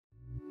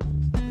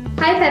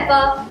Hi,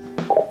 Peppa.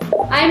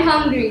 I'm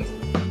hungry.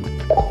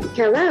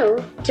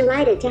 Hello,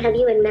 delighted to have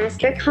you in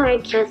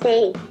MasterCard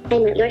Cafe.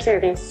 I'm at your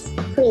service.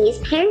 Please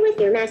pair with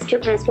your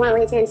MasterPass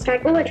wallet and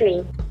start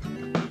ordering.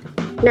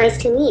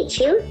 Nice to meet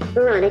you,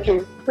 Veronica.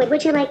 What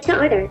would you like to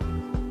order?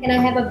 Can I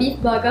have a beef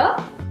burger?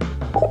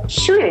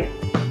 Sure.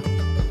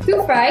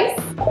 2 fries?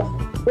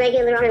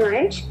 Regular or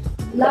large?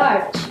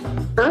 Large.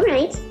 All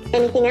right.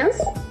 Anything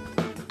else?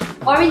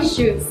 Orange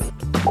juice.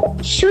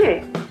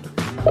 Sure.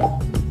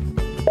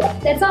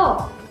 That's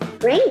all.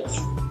 Great.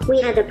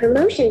 We have a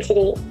promotion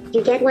today.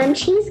 You get 1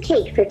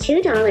 cheesecake for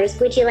 $2.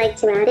 Would you like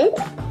to add it?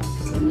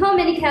 How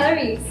many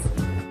calories?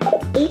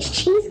 Each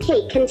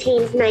cheesecake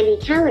contains 90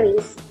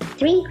 calories,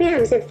 3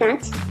 grams of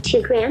fat,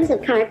 2 grams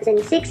of carbs, and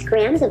 6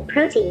 grams of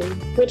protein.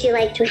 Would you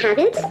like to have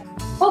it?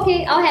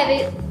 Okay, I'll have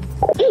it.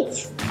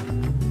 8.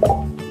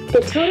 The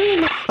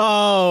total.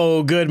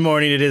 Oh, good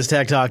morning. It is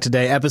Tech Talk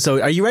Today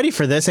episode. Are you ready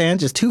for this,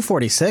 Ange? It's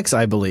 246,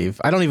 I believe.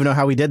 I don't even know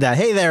how we did that.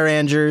 Hey there,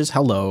 Angers.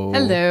 Hello.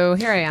 Hello.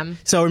 Here I am.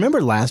 So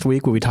remember last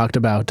week when we talked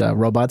about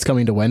robots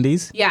coming to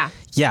Wendy's? Yeah.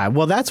 Yeah,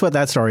 well, that's what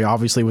that story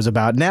obviously was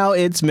about. Now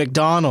it's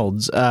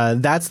McDonald's.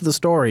 That's the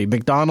story.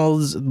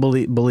 McDonald's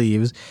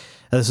believes,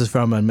 this is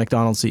from a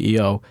McDonald's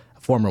CEO, a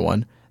former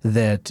one,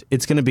 that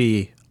it's going to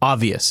be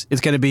obvious.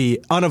 It's going to be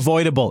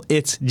unavoidable.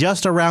 It's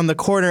just around the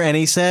corner. And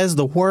he says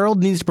the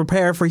world needs to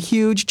prepare for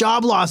huge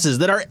job losses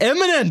that are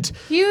imminent.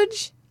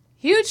 Huge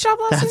job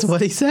losses? That's what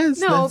he says.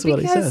 No, That's what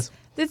he because says.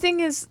 the thing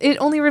is, it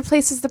only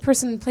replaces the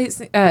person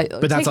taking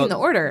the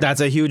order.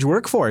 That's a huge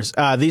workforce.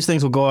 These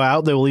things will go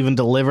out. They will even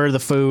deliver the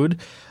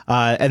food.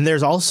 And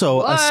there's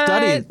also a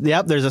study.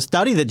 Yep, there's a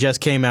study that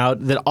just came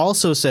out that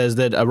also says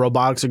that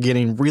robotics are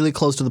getting really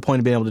close to the point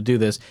of being able to do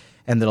this,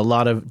 and that a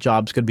lot of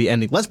jobs could be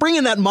ending. Let's bring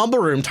in that Mumble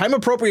Room.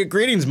 Time-appropriate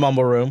greetings,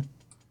 Mumble Room.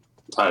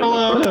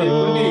 Hello.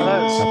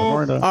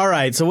 All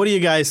right, so what do you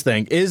guys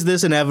think? Is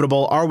this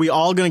inevitable? Are we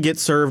all going to get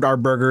served our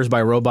burgers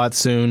by robots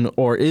soon,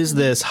 or is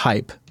this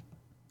hype?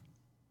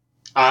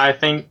 I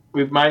think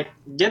we might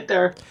get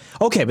there.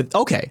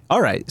 Okay, all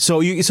right.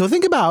 So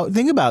think about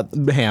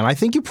Ham. I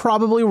think you're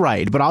probably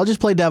right, but I'll just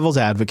play devil's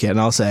advocate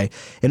and I'll say,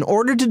 in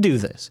order to do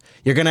this,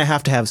 you're going to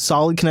have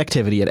solid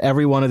connectivity at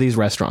every one of these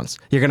restaurants.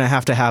 You're going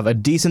to have a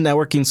decent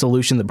networking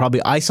solution that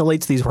probably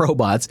isolates these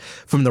robots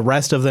from the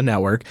rest of the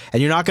network,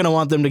 and you're not going to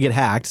want them to get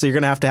hacked. So you're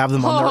going to have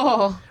them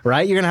on their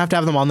right. You're going to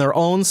have them on their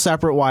own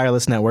separate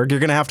wireless network. You're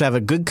going to have a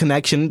good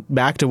connection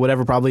back to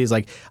whatever probably is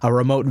like a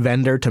remote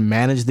vendor to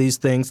manage these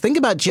things. Think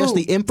about just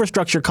the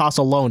infrastructure costs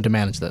alone to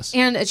manage this,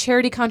 and a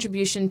charity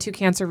contribution to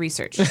cancer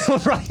research.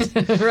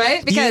 Right.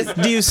 Right? Because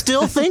do you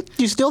still think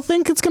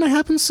it's going to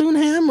happen soon,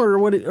 Ham,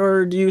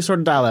 or do you sort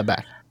of dial that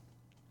back?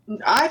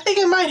 I think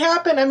it might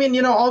happen. I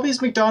mean, all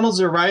these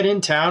McDonald's are right in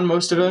town,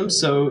 most of them,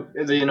 so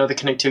the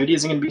connectivity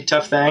isn't going to be a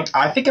tough thing.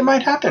 I think it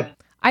might happen.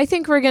 I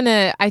think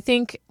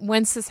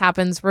once this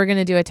happens, we're going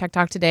to do a Tech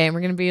Talk Today, and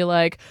we're going to be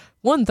like,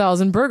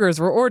 1,000 burgers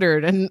were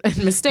ordered and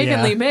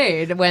mistakenly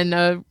made when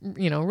a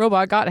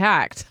robot got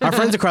hacked. Our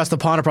friends across the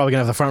pond are probably going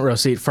to have the front row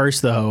seat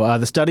first, though.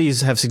 The studies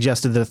have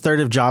suggested that a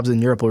third of jobs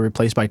in Europe will be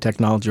replaced by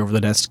technology over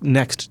the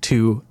next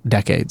 2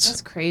 decades.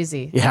 That's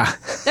crazy. Yeah.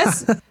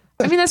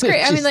 That's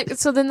great.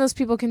 So then those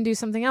people can do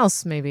something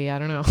else, maybe. I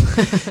don't know.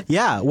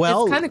 Yeah,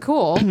 well, it's kind of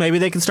cool. Maybe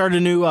they can start a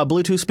new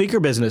Bluetooth speaker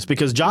business,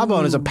 because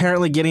Jawbone is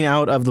apparently getting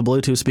out of the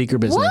Bluetooth speaker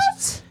business.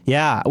 What?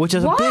 Yeah, which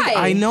is a big.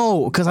 I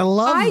know, because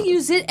I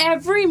use it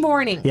every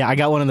morning. Yeah, I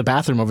got one in the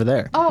bathroom over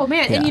there. Oh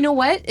man, Yeah. And you know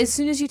what? As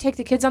soon as you take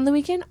the kids on the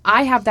weekend,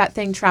 I have that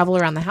thing travel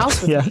around the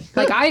house with me.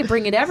 Like I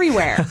bring it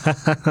everywhere.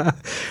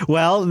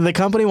 Well, the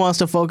company wants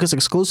to focus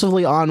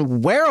exclusively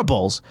on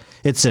wearables.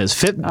 It says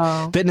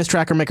fitness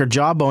tracker maker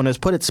Jawbone has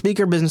put its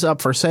speaker business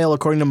up for sale,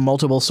 according to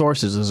multiple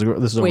sources. This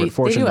is over at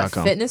Fortune.com. They do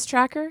a fitness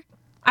tracker?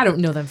 I don't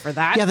know them for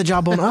that. Yeah, the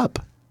Jawbone Up.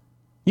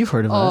 You've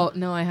heard of it. Oh,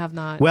 no, I have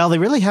not. Well, they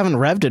really haven't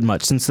revved it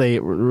much since they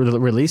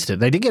released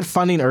it. They did get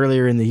funding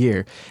earlier in the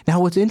year.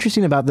 Now, what's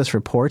interesting about this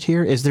report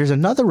here is there's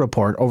another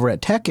report over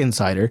at Tech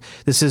Insider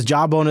that says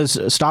Jawbone has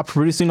stopped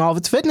producing all of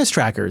its fitness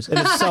trackers and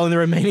is selling the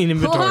remaining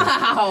inventory.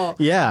 Wow.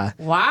 Yeah.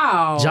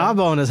 Wow.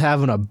 Jawbone is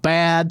having a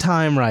bad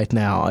time right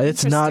now.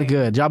 It's not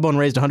good. Jawbone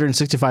raised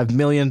 $165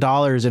 million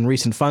in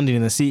recent funding,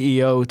 and the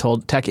CEO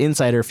told Tech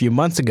Insider a few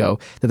months ago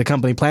that the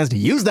company plans to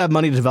use that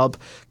money to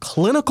develop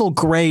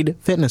clinical-grade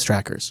fitness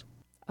trackers.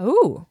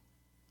 Oh,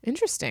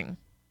 interesting.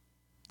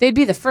 They'd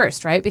be the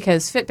first, right?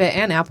 Because Fitbit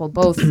and Apple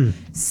both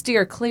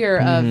steer clear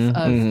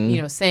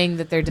of saying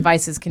that their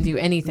devices can do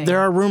anything. There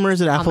are rumors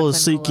that Apple is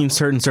seeking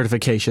certain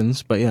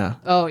certifications, but yeah.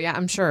 Oh yeah,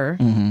 I'm sure.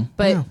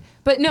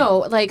 But no,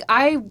 like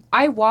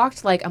I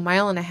walked like a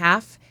mile and a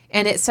half,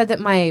 and it said that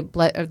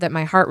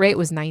my heart rate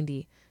was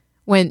 90,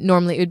 when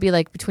normally it would be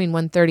like between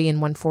 130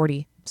 and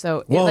 140.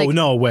 So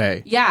no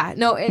way. Yeah,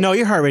 no,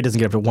 your heart rate doesn't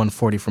get up to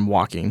 140 from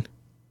walking.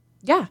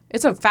 Yeah,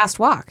 it's a fast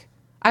walk.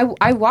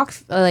 I walk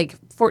like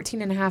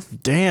 14 and a half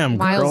Damn,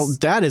 miles. girl.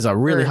 That is a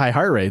really high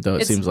heart rate, though,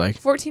 it seems like.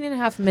 14 and a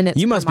half minutes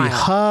You must per be mile.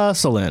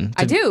 hustling.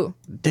 I do.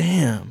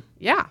 Damn.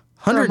 Yeah.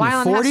 For a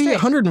mile and a half 140? straight.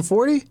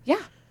 140? Yeah.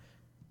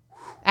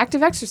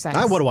 Active exercise.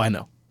 What do I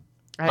know?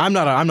 I'm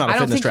not a I don't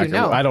fitness think tracker. you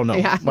know. I don't know.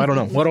 Yeah. I don't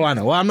know. What do I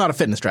know? Well, I'm not a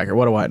fitness tracker.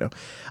 What do I know?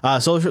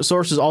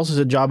 Sources also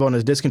said Jawbone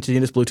has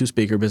discontinued its Bluetooth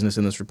speaker business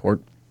in this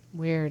report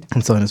Weird.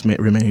 and selling its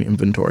remaining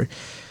inventory.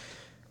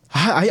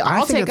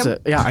 I think take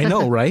that's I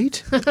know,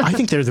 right? I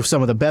think they're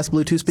some of the best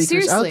Bluetooth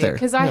speakers out Seriously, there.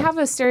 because I have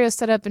a stereo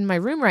set up in my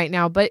room right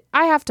now, but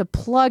I have to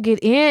plug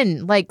it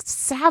in like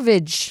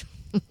savage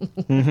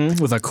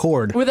With a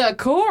cord. with a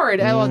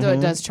cord. Although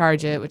it does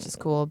charge it, which is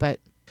cool. But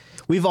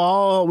We've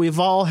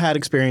all had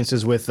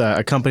experiences with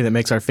a company that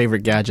makes our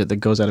favorite gadget that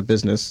goes out of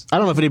business. I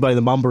don't know if anybody in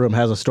the Mumble Room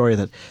has a story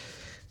that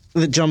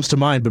jumps to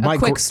mind, but a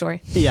quick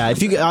story. Yeah,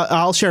 if you,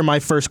 I'll share my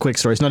first quick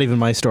story. It's not even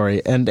my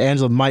story, and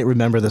Angela might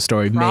remember the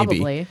story. Probably.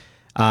 Maybe.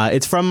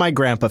 It's from my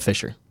grandpa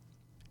Fisher,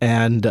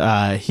 and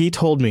he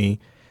told me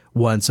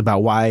once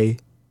about why,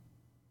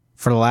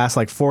 for the last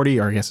 40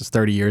 or I guess it's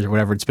 30 years or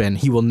whatever it's been,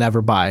 he will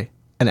never buy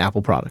an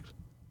Apple product.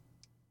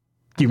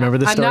 Do you remember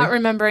this story? I'm not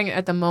remembering it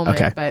at the moment,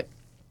 Okay. but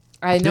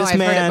I know I've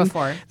heard it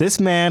before. This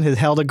man has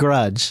held a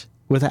grudge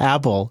with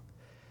Apple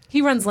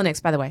He runs Linux,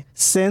 by the way.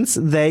 since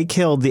they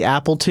killed the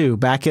Apple II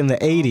back in the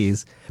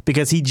 80s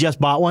because he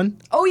just bought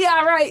one. Oh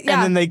yeah, right. Yeah.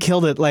 And then they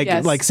killed it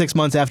Yes. 6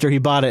 months after he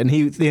bought it, and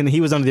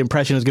he was under the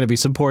impression it was going to be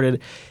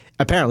supported.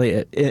 Apparently,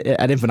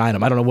 at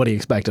infinitum. I don't know what he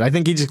expected. I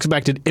think he just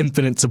expected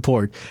infinite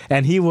support.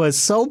 And he was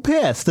so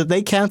pissed that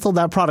they canceled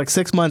that product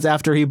 6 months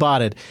after he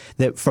bought it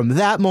that from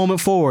that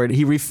moment forward,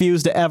 he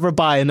refused to ever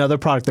buy another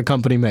product the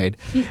company made.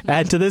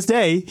 And to this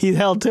day, he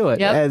held to it.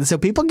 Yep. And so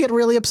people get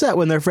really upset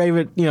when their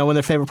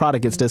favorite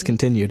product gets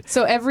discontinued.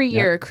 So every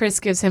year,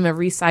 Chris gives him a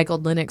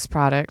recycled Linux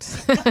product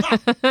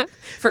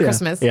for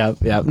Christmas. Yeah.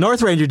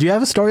 North Ranger, do you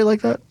have a story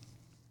like that?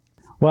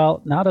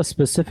 Well, not a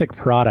specific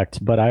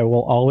product, but I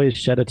will always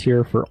shed a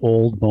tear for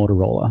old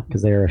Motorola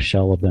because they are a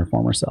shell of their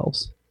former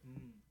selves.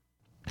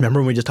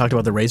 Remember when we just talked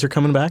about the Razr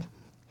coming back?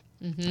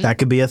 Mm-hmm. That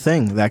could be a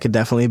thing. That could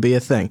definitely be a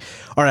thing.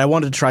 All right, I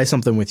wanted to try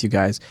something with you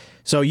guys.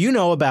 So you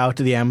know about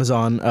the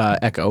Amazon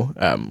Echo,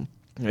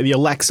 the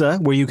Alexa,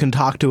 where you can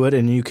talk to it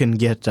and you can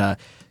get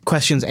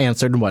questions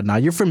answered and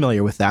whatnot. You're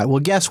familiar with that. Well,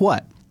 guess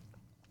what?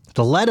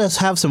 To let us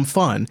have some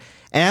fun,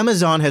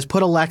 Amazon has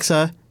put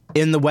Alexa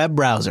in the web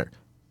browser.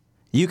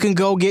 You can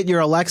go get your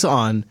Alexa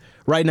on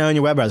right now in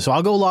your web browser. So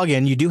I'll go log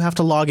in. You do have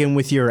to log in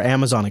with your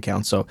Amazon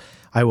account. So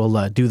I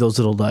will do those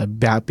little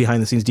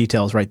behind-the-scenes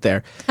details right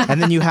there. And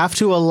then you have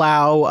to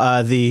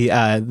allow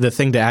the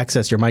thing to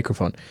access your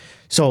microphone.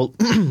 So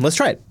let's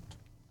try it.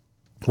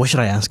 What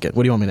should I ask it?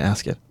 What do you want me to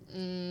ask it?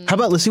 How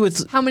about let's see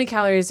what's... How many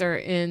calories are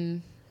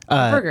in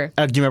a burger?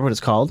 Do you remember what it's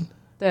called?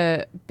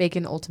 The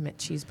Bacon Ultimate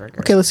Cheeseburger.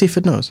 Okay, let's see if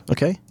it knows.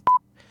 Okay.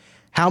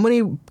 How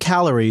many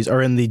calories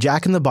are in the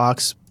Jack in the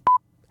Box...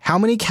 How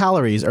many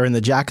calories are in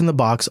the Jack in the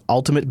Box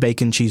Ultimate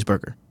Bacon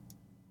Cheeseburger?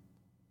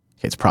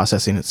 Okay, it's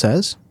processing, it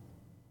says.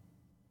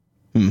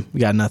 We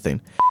got nothing.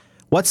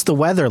 What's the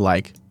weather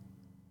like?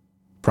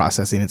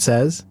 Processing, it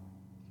says.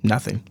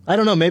 Nothing. I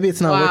don't know. Maybe it's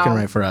not working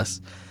right for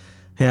us.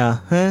 Yeah,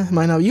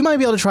 might not. You might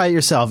be able to try it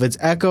yourself. It's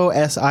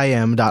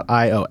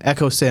echosim.io.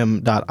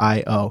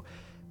 Echosim.io.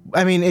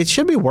 I mean, it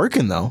should be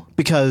working, though,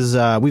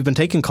 because we've been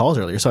taking calls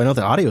earlier, so I know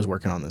the audio is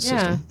working on this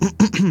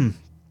system.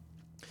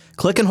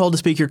 Click and hold to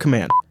speak your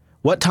command.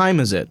 What time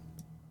is it?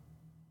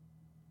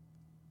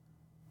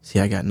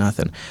 See, I got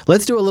nothing.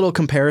 Let's do a little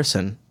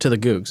comparison to the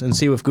Googs and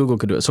see if Google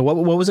could do it. So what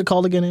was it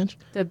called again, Ange?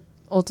 The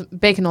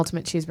Bacon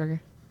Ultimate Cheeseburger.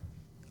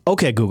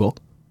 Okay, Google.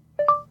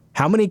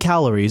 How many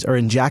calories are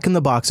in Jack in the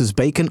Box's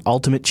Bacon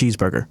Ultimate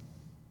Cheeseburger?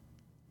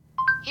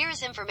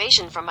 Here's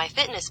information from my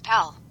fitness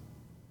pal.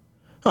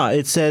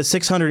 It says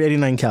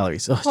 689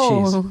 calories. Oh,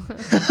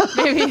 jeez.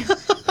 Maybe.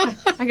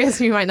 I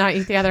guess you might not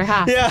eat the other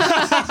half. Yeah.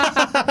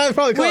 I'd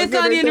probably call it With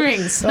good onion right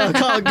rings. I'll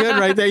call it good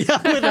right there.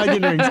 Yeah, with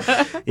onion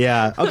rings.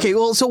 Yeah. Okay,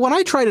 well, so when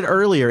I tried it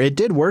earlier, it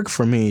did work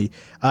for me.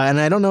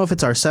 And I don't know if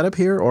it's our setup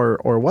here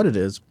or what it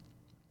is.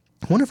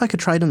 I wonder if I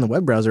could try it in the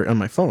web browser on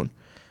my phone.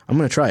 I'm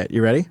going to try it.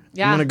 You ready?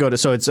 Yeah. I'm going to go to,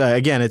 so it's,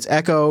 again, it's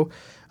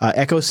echosim.io.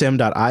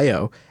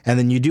 And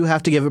then you do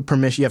have to give it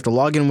permission. You have to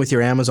log in with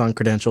your Amazon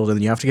credentials, and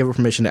then you have to give it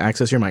permission to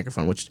access your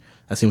microphone, which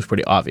that seems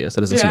pretty obvious.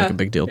 That doesn't seem like a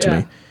big deal to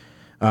me.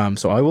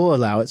 So I will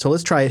allow it. So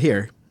let's try it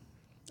here.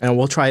 And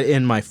we'll try it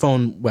in my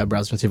phone web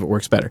browser and see if it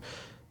works better.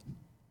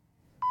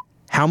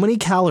 How many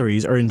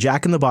calories are in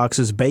Jack in the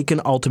Box's Bacon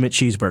Ultimate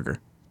Cheeseburger?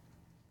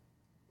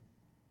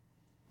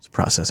 It's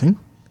processing.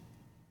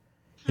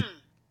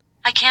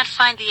 I can't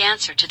find the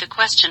answer to the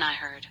question I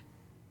heard.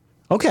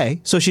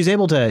 Okay, so she's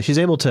able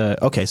to,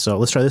 okay, so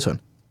let's try this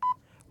one.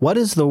 What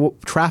is the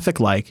traffic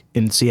like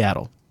in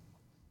Seattle?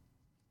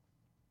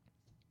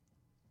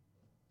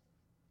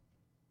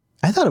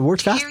 I thought it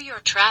worked To fast. hear your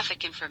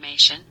traffic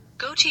information,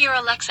 go to your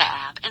Alexa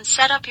app and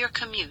set up your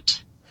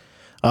commute.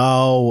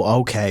 Oh,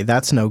 okay,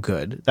 that's no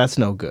good. That's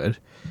no good.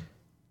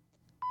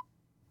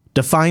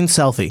 Define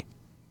selfie.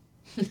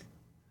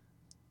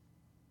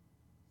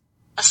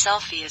 A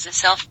selfie is a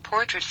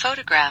self-portrait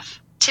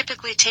photograph,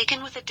 typically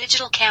taken with a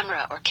digital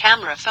camera or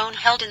camera phone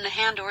held in the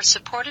hand or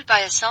supported by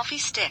a selfie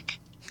stick.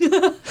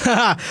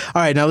 All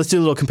right, now let's do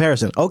a little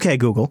comparison. Okay,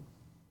 Google.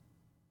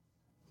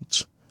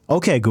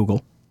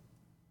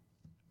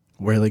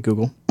 Really,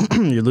 Google?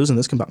 You're losing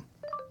this compound.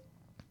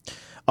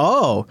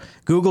 Oh,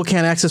 Google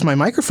can't access my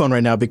microphone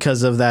right now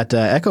because of that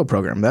Echo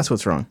program. That's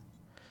what's wrong.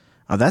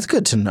 Oh, that's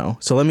good to know.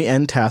 So let me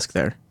end task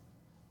there.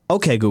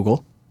 Okay,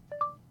 Google.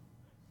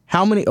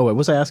 How many... Oh, wait,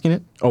 was I asking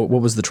it? Oh,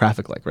 what was the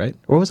traffic like, right?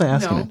 Or was I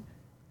asking it?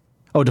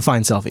 Oh,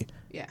 define selfie.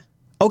 Yeah.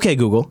 Okay,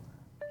 Google.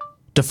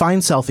 Define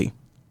selfie.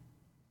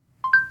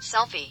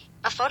 Selfie.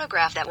 A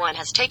photograph that one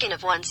has taken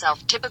of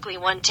oneself, typically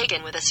one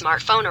taken with a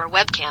smartphone or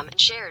webcam and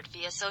shared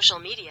via social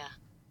media.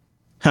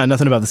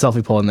 Nothing about the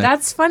selfie pole in there.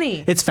 That's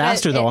funny. It's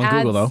faster, though, on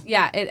Google, though.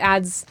 Yeah, it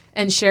adds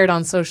and shared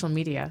on social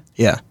media.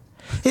 Yeah.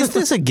 Is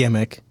this a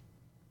gimmick?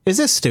 Is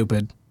this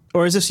stupid?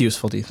 Or is this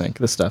useful, do you think,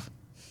 this stuff?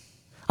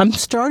 I'm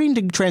starting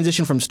to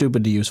transition from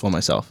stupid to useful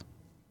myself.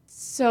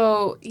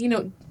 So,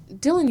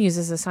 Dylan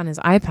uses this on his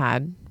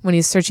iPad when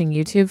he's searching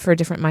YouTube for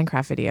different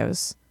Minecraft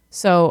videos.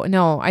 So,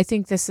 no, I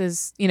think this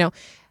is,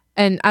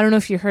 and I don't know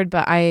if you heard,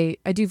 but I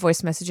do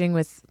voice messaging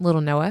with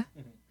little Noah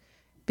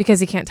because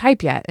he can't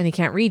type yet and he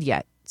can't read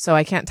yet. So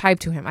I can't type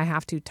to him. I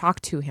have to talk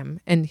to him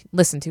and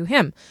listen to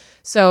him.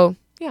 So,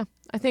 yeah,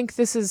 I think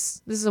this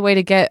is a way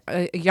to get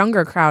a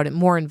younger crowd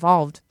more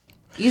involved.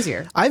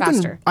 Easier,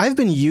 faster. I've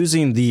been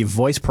using the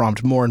voice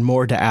prompt more and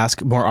more to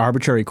ask more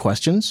arbitrary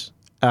questions,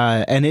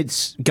 and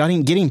it's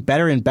getting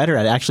better and better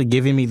at actually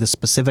giving me the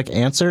specific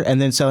answer,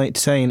 and then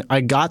saying I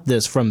got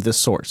this from this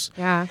source.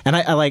 Yeah. And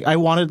I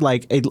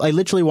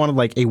literally wanted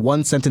a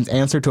 1-sentence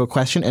answer to a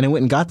question, and it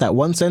went and got that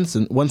one sentence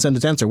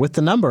answer with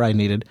the number I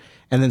needed,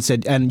 and then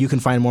said, and you can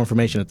find more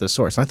information at this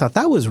source. And I thought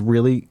that was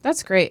really...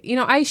 That's great.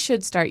 I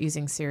should start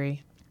using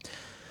Siri.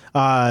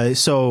 Let's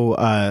see.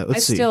 I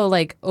still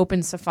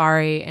open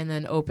Safari and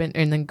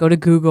then go to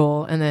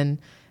Google and then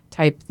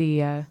type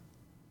the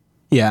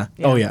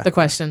the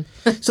question.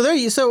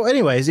 So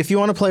anyways, if you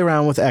want to play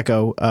around with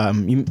Echo,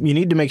 you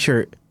need to make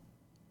sure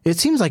it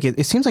seems like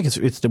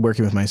it's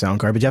working with my sound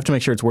card, but you have to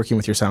make sure it's working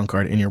with your sound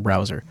card in your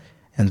browser,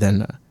 and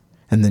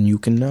then you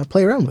can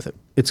play around with it.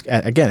 It's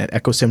again at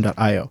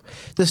echosim.io.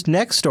 This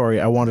next story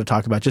I want to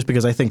talk about just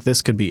because I think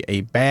this could be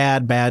a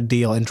bad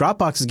deal, and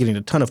Dropbox is getting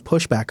a ton of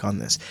pushback on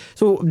this.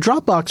 So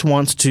Dropbox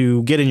wants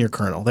to get in your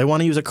kernel. They want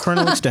to use a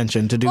kernel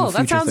extension to do future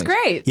things. That sounds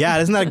great. Yeah,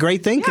 isn't that a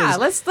great thing? Yeah,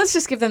 let's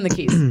just give them the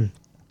keys.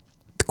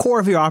 The core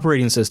of your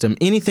operating system,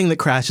 anything that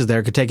crashes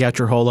there could take out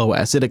your whole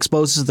OS. It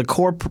exposes the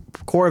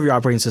core of your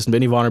operating system to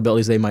any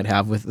vulnerabilities they might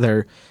have with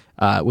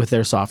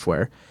their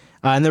software.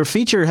 And their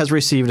feature has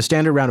received a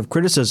standard round of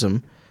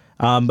criticism,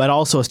 but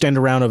also a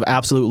standard round of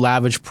absolute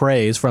lavish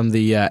praise from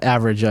the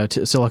average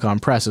Silicon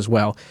press as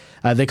well.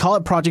 They call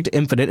it Project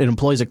Infinite. It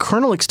employs a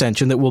kernel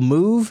extension that will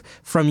move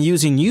from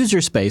using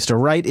user space to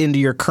right into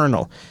your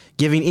kernel.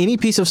 Giving any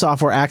piece of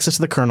software access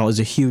to the kernel is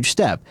a huge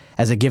step,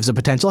 as it gives a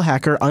potential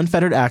hacker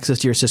unfettered access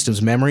to your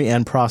system's memory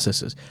and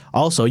processes.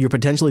 Also, you're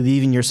potentially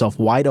leaving yourself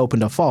wide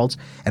open to faults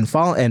and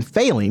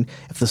failing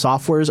if the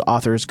software's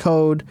author's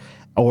code,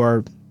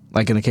 or,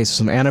 like in the case of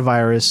some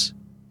antivirus,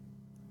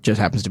 just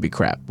happens to be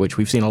crap, which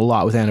we've seen a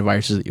lot with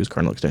antiviruses that use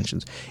kernel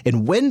extensions.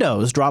 In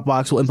Windows,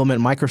 Dropbox will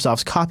implement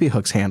Microsoft's copy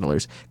hooks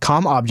handlers,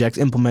 COM objects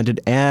implemented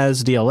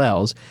as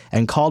DLLs,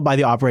 and called by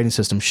the operating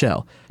system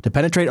shell. To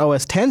penetrate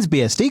OS X's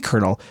BSD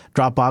kernel,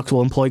 Dropbox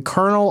will employ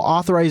kernel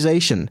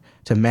authorization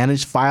to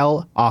manage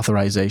file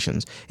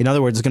authorizations. In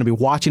other words, it's going to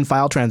be watching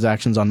file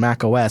transactions on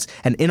Mac OS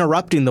and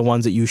interrupting the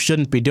ones that you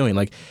shouldn't be doing.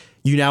 Like,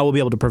 you now will be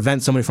able to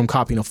prevent somebody from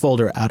copying a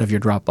folder out of your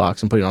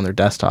Dropbox and putting it on their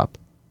desktop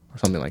or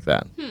something like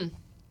that.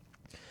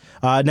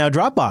 Now,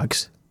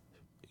 Dropbox,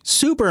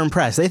 super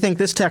impressed. They think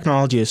this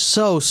technology is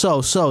so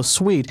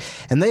sweet,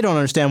 and they don't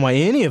understand why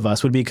any of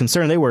us would be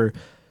concerned. They were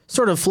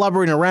sort of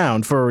flubbering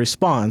around for a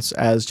response,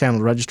 as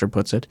Channel Register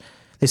puts it.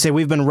 They say,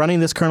 we've been running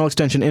this kernel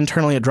extension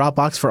internally at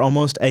Dropbox for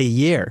almost a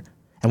year,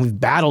 and we've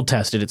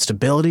battle-tested its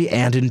stability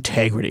and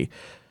integrity.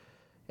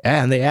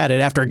 And they added,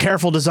 after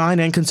careful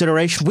design and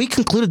consideration, we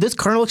concluded this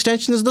kernel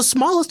extension is the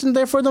smallest and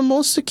therefore the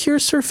most secure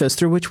surface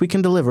through which we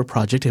can deliver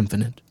Project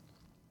Infinite.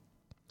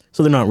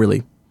 So they're not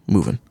really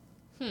moving,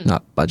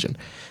 not budging.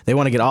 They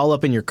want to get all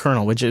up in your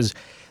kernel, which is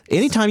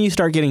anytime you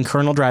start getting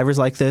kernel drivers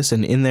like this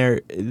and in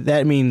there,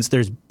 that means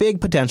there's big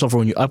potential for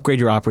when you upgrade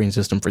your operating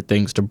system for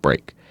things to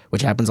break,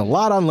 which happens a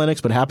lot on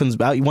Linux, but happens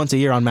about once a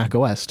year on Mac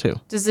OS too.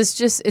 Is this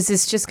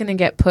just going to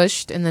get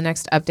pushed in the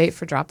next update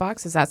for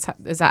Dropbox? Is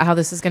that how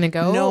this is going to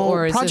go? No,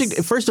 or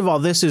first of all,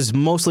 this is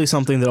mostly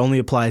something that only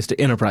applies to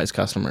enterprise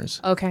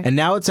customers. Okay. And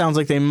now it sounds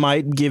like they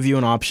might give you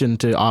an option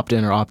to opt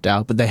in or opt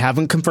out, but they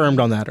haven't confirmed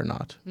on that or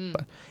not.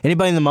 But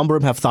anybody in the mumble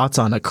room have thoughts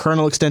on a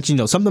kernel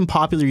extension? Something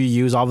popular you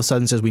use all of a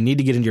sudden says we need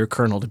to get into your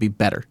kernel to be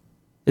better.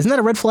 Isn't that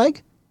a red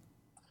flag?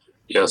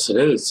 Yes, it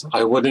is.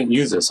 I wouldn't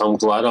use this. I'm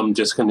glad I'm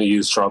just going to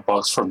use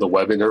Dropbox from the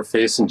web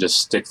interface and just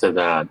stick to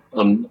that.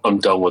 I'm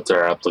done with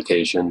their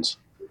applications.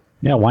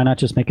 Yeah, why not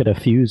just make it a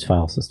Fuse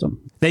file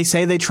system? They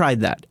say they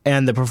tried that,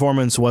 and the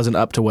performance wasn't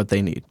up to what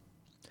they need.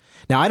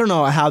 Now, I don't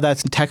know how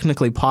that's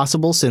technically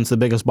possible since the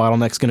biggest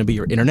bottleneck is going to be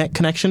your internet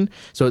connection.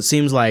 So it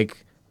seems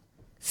like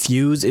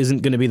Fuse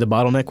isn't going to be the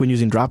bottleneck when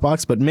using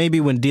Dropbox, but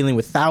maybe when dealing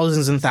with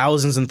thousands and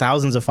thousands and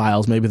thousands of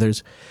files, maybe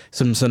there's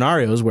some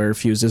scenarios where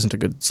Fuse isn't a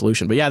good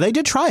solution. But yeah, they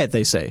did try it,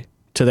 they say,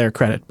 to their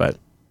credit. But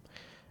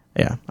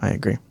yeah, I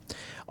agree.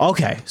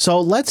 Okay, so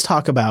let's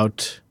talk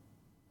about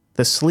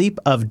the sleep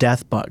of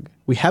death bug.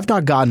 We have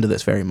not gotten to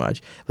this very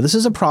much, but this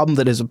is a problem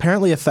that is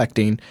apparently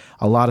affecting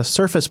a lot of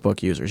Surface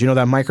Book users. You know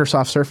that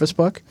Microsoft Surface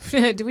Book?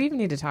 Do we even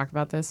need to talk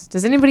about this?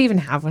 Does anybody even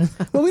have one of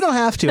those? Well, we don't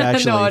have to,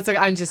 actually. No, it's like,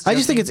 I'm just joking. I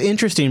just think it's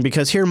interesting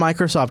because here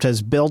Microsoft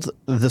has built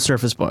the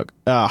Surface Book.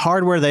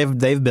 Hardware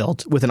they've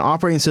built with an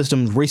operating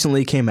system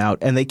recently came out,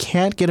 and they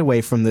can't get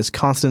away from this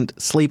constant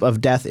sleep of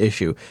death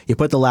issue. You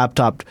put the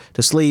laptop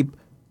to sleep,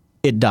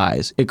 it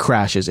dies, it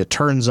crashes, it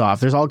turns off.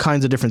 There's all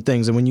kinds of different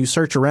things. And when you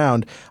search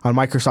around on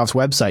Microsoft's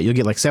website, you'll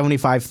get like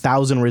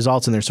 75,000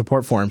 results in their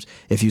support forums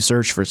if you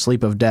search for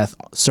sleep of death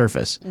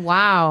Surface.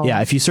 Wow.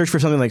 Yeah, if you search for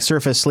something like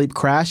Surface sleep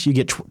crash, you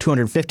get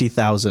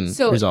 250,000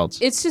 results.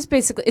 It's just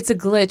basically, it's a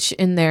glitch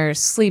in their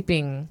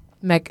sleeping,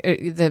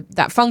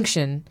 that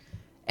function,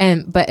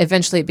 but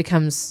eventually it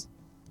becomes...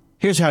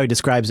 Here's how he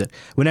describes it.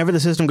 Whenever the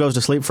system goes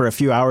to sleep for a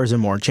few hours or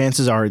more,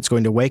 chances are it's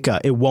going to wake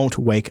up. It won't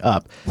wake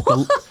up.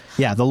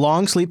 The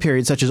long sleep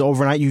periods, such as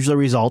overnight, usually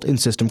result in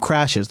system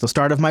crashes. The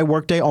start of my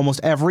workday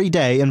almost every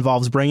day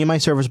involves bringing my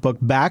Surface Book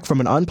back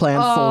from an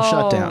unplanned full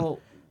shutdown.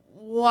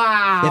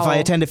 Wow. If I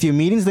attend a few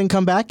meetings, then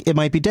come back, it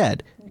might be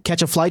dead.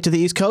 Catch a flight to the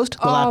East Coast,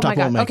 the laptop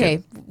won't make it.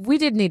 Okay, we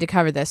did need to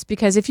cover this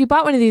because if you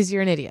bought one of these,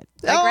 you're an idiot.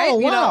 Right?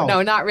 Wow.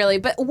 No, not really,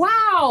 but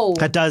wow.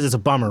 It's a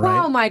bummer, right?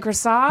 Wow,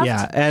 Microsoft.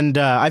 Yeah, and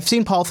I've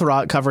seen Paul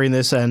Thurrott covering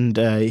this, and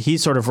he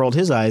sort of rolled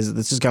his eyes.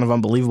 This is kind of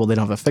unbelievable. They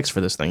don't have a fix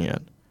for this thing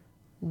yet.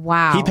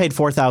 Wow. He paid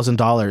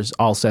 $4,000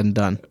 all said and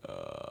done.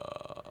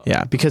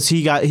 Yeah, because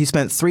he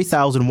spent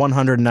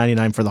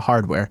 $3,199 for the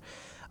hardware.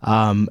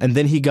 And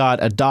then he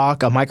got a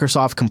dock, a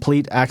Microsoft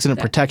Complete Accident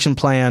Protection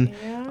Plan,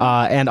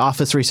 and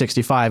Office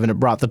 365, and it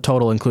brought the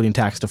total, including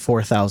tax, to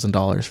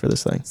 $4,000 for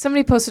this thing.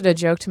 Somebody posted a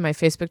joke to my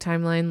Facebook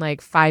timeline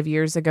like 5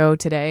 years ago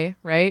today,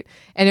 right?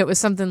 And it was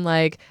something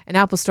like an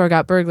Apple store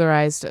got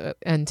burglarized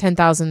and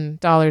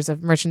 $10,000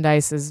 of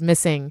merchandise is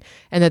missing,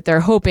 and that they're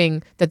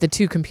hoping that the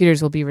two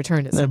computers will be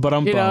returned. But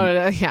I'm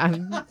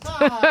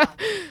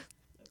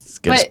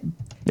But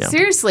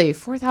seriously,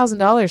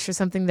 $4,000 for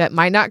something that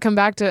might not come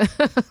back to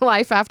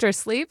life after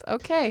sleep?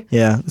 Okay.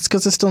 Yeah, it's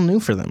because it's still new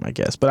for them, I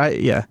guess. But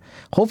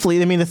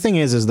hopefully, I mean, the thing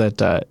is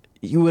that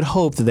you would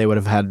hope that they would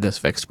have had this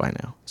fixed by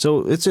now.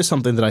 So it's just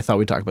something that I thought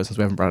we'd talk about since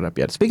we haven't brought it up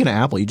yet. Speaking of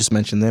Apple, you just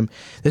mentioned them.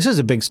 This is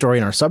a big story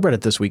in our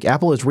subreddit this week.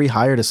 Apple has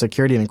rehired a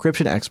security and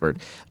encryption expert,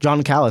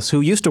 John Callis,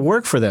 who used to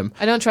work for them.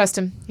 I don't trust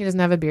him. He doesn't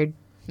have a beard.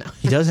 No.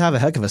 He does have a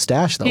heck of a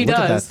stash, though. Look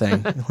at that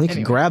thing. He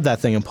can grab that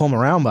thing and pull him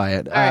around by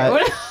it. All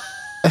right,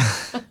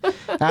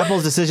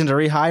 Apple's decision to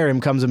rehire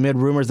him comes amid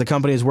rumors the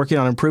company is working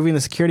on improving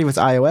the security of its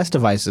iOS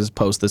devices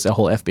post this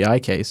whole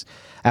FBI case.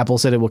 Apple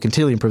said it will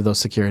continually improve those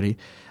security.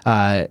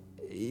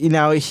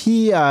 Now,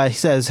 he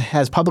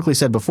has publicly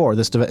said before,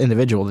 this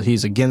individual, that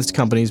he's against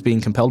companies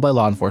being compelled by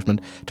law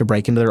enforcement to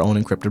break into their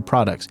own encrypted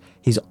products.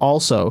 He's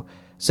also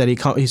said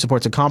he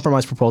supports a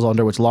compromise proposal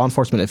under which law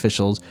enforcement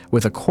officials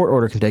with a court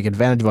order can take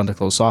advantage of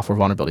undisclosed software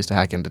vulnerabilities to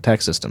hack into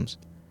tech systems,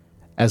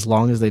 as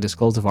long as they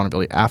disclose the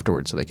vulnerability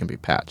afterwards so they can be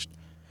patched.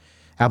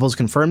 Apple's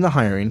confirmed the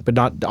hiring, but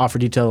not offer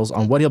details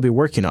on what he'll be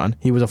working on.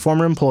 He was a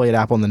former employee at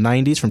Apple in the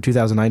 90s from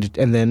 2009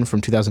 and then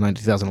from 2009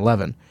 to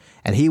 2011.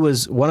 And he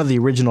was one of the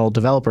original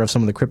developer of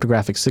some of the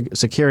cryptographic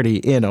security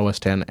in OS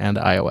X and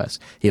iOS.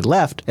 He had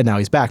left, and now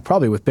he's back,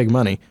 probably with big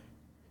money,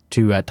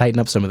 to tighten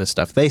up some of this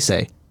stuff, they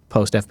say,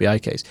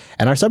 post-FBI case.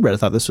 And our subreddit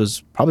thought this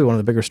was probably one of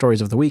the bigger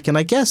stories of the week. And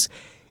I guess,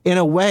 in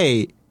a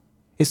way,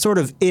 it sort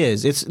of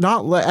is. It's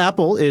not.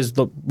 Apple is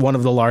one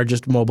of the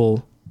largest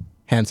mobile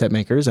handset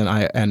makers and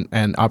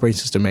operating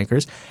system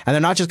makers, and they're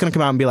not just going to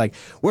come out and be like,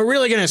 we're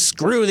really going to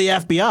screw the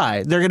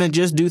FBI. They're going to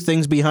just do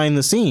things behind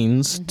the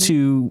scenes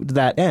to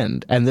that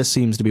end, and this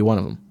seems to be one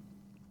of them.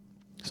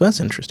 So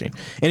that's interesting.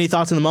 Any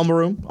thoughts in the mumble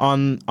room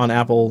on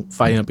Apple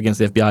fighting up against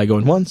the FBI,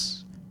 going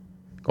once,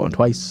 going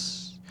twice?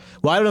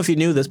 Well, I don't know if you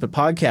knew this, but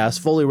podcasts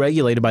fully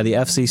regulated by the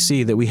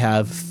FCC that we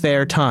have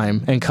fair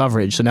time and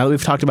coverage. So now that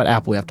we've talked about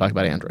Apple, we have to talk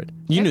about Android.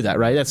 You knew that,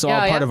 right? That's all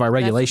part of our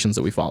regulations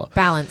that we follow.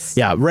 Balance.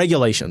 Yeah,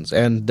 regulations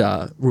and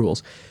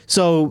rules.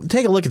 So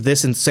take a look at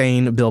this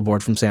insane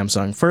billboard from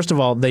Samsung. First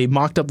of all, they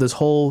mocked up this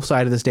whole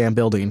side of this damn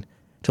building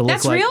to look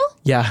That's like... real?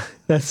 Yeah,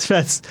 that's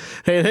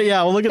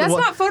yeah. Well, look at that's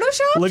not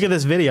Photoshop? Look at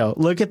this video.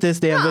 Look at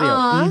this damn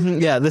video.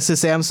 Yeah, this is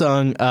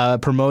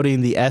Samsung promoting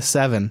the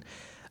S7.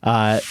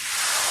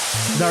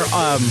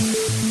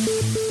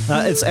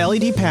 It's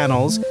LED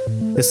panels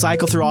that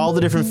cycle through all the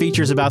different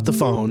features about the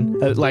phone,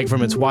 like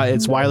from its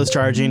wireless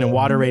charging and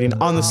water rating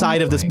on the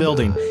side of this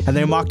building. And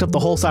they mocked up the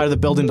whole side of the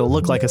building to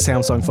look like a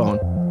Samsung phone.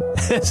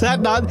 Is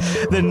that not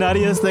the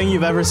nuttiest thing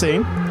you've ever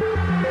seen?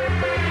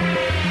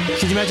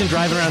 Could you imagine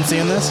driving around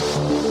seeing this?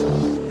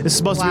 This is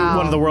supposed to be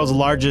one of the world's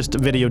largest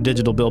video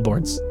digital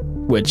billboards,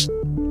 which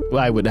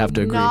I would have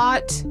to agree.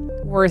 Not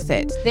worth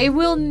it. They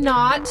will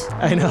not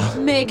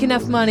make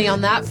enough money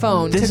on that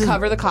phone to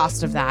cover the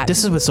cost of that.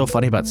 This is what's so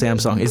funny about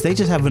Samsung is they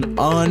just have an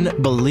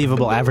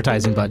unbelievable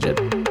advertising budget.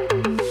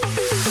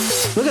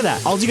 Look at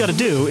that. All you got to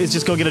do is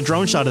just go get a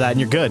drone shot of that and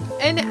you're good.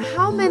 And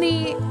how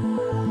many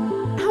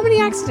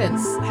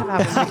accidents have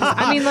happened?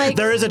 I mean, like...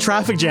 There is a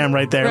traffic jam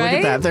right there. Right? Look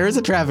at that. There is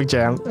a traffic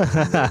jam.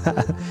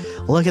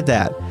 Look at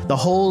that. The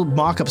whole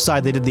mock-up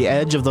side, they did the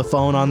edge of the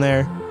phone on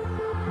there.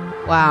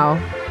 Wow.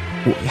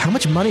 How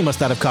much money must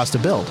that have cost to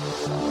build?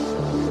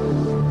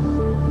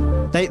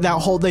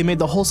 They made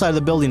the whole side of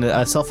the building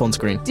a cell phone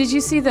screen. Did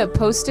you see the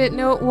Post-it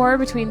note war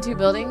between two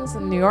buildings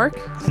in New York?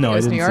 No, I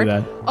didn't see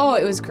that. Oh,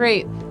 it was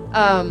great.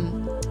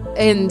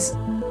 And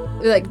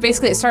like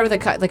basically it started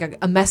with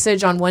a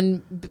message on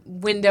one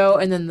window,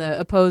 and then the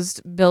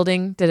opposed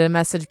building did a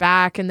message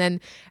back, and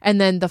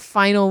then the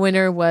final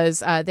winner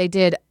was they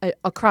did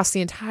across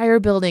the entire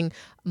building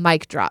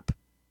mic drop.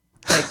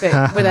 Like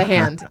with a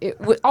hand,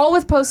 all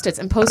with Post-its,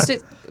 and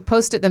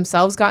Post-it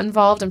themselves got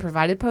involved and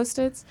provided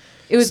Post-its.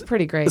 It was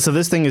pretty great. So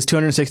this thing is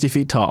 260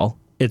 feet tall.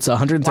 It's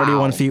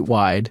 131 feet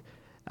wide.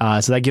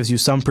 So that gives you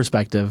some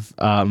perspective.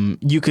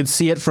 You could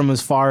see it from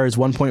as far as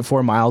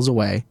 1.4 miles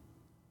away,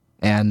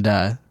 and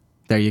there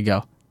you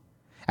go.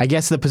 I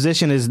guess the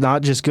position is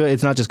not just good.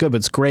 It's not just good, but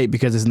it's great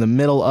because it's in the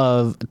middle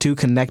of two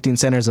connecting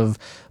centers of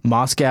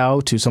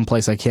Moscow to some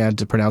place I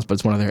can't pronounce, but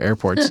it's one of their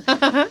airports.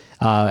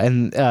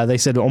 And they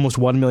said almost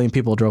 1 million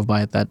people drove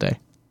by it that day.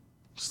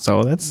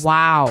 So that's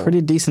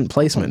pretty decent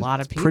placement. That's a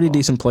lot of people. Pretty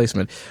decent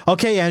placement.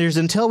 Okay, Andrews,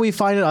 until we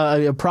find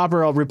a proper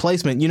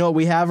replacement, you know what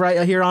we have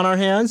right here on our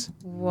hands?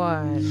 What?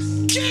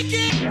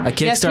 A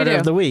Kickstarter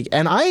of the week.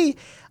 And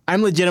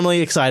I'm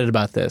legitimately excited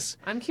about this.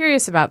 I'm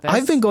curious about this.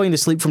 I've been going to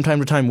sleep from time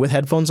to time with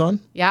headphones on.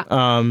 Yeah.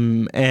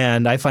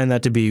 And I find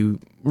that to be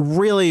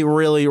really,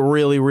 really,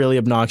 really, really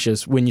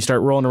obnoxious when you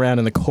start rolling around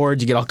in the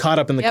cords. You get all caught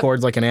up in the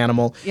cords like an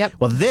animal. Yep.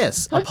 Well,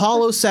 this,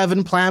 Apollo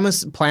 7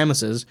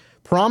 promises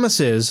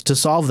to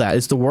solve that.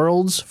 It's the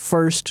world's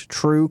first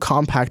true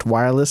compact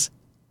wireless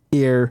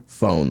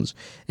earphones.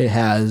 It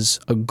has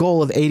a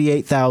goal of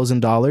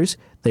 $88,000.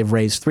 They've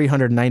raised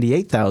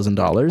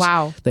 $398,000.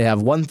 Wow. They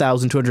have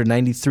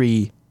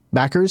 1,293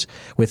 backers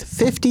with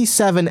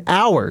 57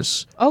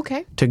 hours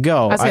to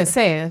go. I was going to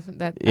say, I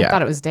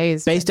thought it was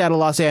days. Based out of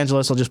Los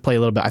Angeles, I'll just play a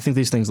little bit. I think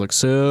these things look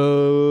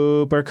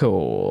super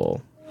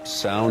cool.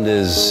 Sound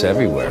is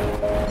everywhere.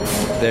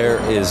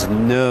 There is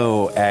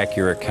no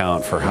accurate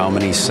count for how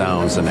many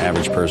sounds an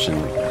average person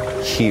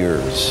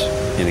hears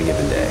in a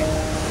given day.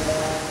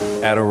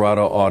 At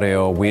Arado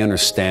Audio, we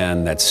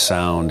understand that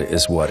sound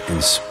is what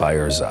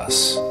inspires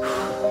us,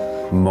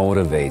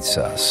 motivates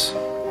us,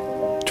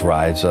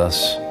 drives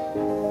us,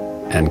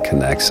 and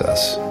connects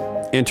us.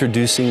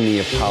 Introducing the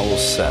Apollo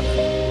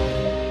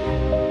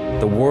 7,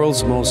 the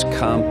world's most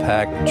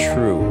compact,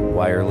 true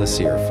wireless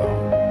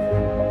earphone.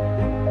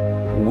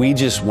 We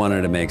just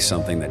wanted to make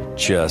something that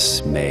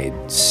just made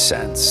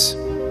sense.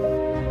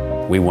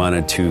 We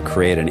wanted to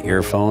create an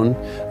earphone,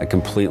 a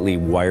completely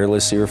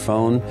wireless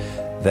earphone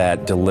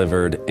that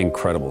delivered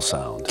incredible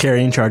sound.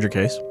 Carrying charger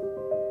case.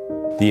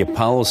 The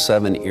Apollo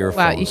 7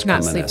 earphones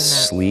come in a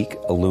sleek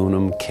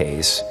aluminum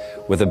case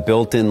with a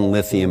built-in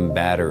lithium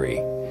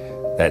battery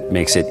that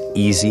makes it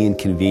easy and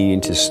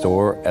convenient to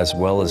store as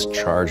well as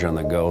charge on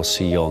the go,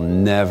 so you'll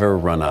never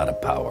run out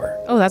of power.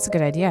 Oh, that's a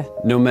good idea.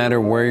 No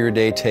matter where your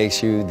day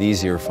takes you,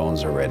 these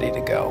earphones are ready to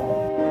go.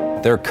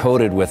 They're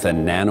coated with a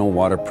nano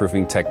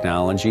waterproofing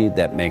technology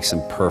that makes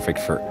them perfect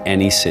for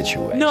any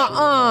situation.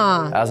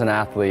 Nuh-uh. As an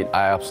athlete,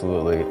 I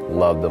absolutely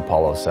love the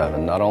Apollo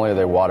 7. Not only are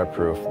they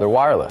waterproof, they're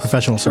wireless.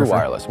 Professional True surfer.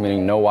 wireless,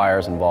 meaning no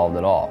wires involved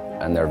at all.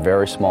 And they're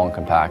very small and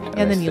compact.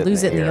 And then you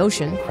lose it in the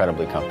ocean.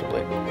 Incredibly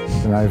comfortably.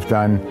 And I've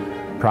done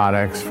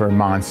products for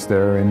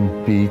Monster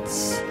and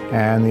Beats.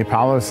 And the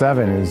Apollo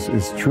 7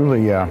 is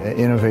truly an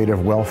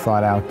innovative,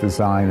 well-thought-out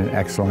design and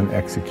excellent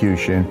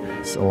execution.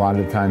 So a lot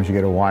of the times you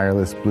get a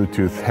wireless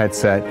Bluetooth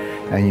headset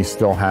and you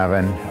still have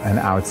an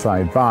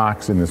outside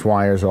box and there's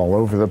wires all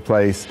over the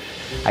place.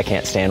 I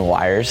can't stand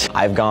wires.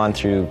 I've gone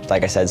through,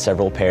 like I said,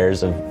 several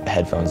pairs of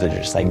headphones that are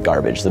just like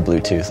garbage. The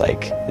Bluetooth,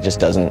 like, it just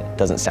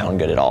doesn't sound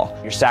good at all.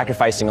 You're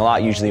sacrificing a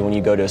lot usually when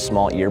you go to a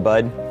small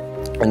earbud,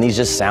 and these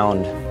just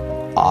sound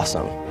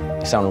awesome.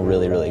 They sound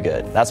really, really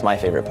good. That's my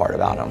favorite part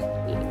about them.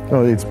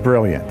 Well, it's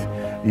brilliant.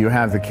 You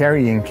have the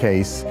carrying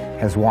case,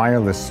 has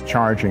wireless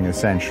charging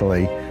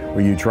essentially,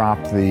 where you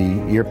drop the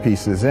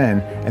earpieces in,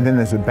 and then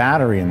there's a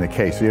battery in the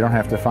case, so you don't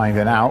have to find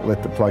an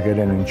outlet to plug it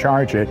in and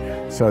charge it.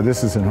 So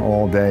this is an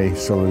all-day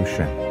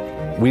solution.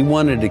 We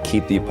wanted to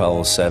keep the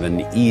Apollo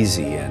 7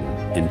 easy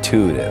and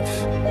intuitive.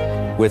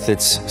 With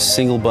its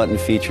single-button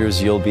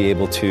features, you'll be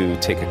able to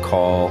take a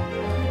call,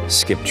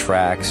 skip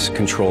tracks,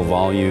 control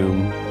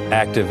volume,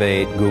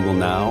 activate Google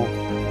Now,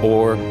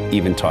 or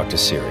even talk to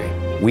Siri.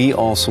 We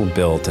also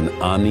built an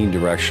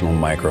omnidirectional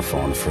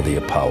microphone for the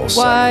Apollo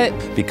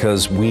 7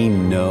 because we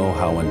know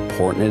how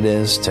important it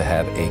is to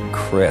have a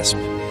crisp,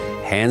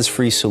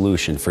 hands-free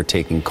solution for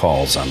taking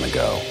calls on the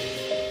go.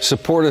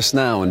 Support us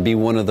now and be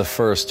one of the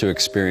first to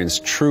experience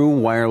true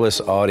wireless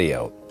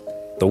audio.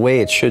 the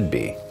way it should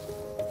be.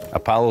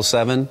 Apollo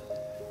 7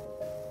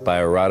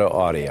 by Orato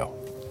Audio.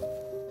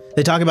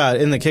 They talk about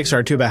in the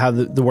Kickstarter too about how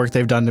the work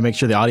they've done to make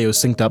sure the audio is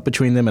synced up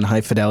between them in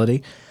high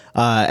fidelity.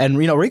 And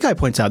Rikai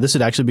points out this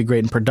would actually be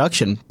great in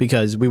production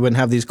because we wouldn't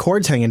have these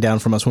cords hanging down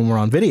from us when we're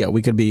on video.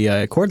 We could be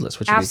cordless.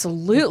 Which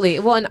Absolutely.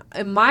 Well,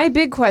 and my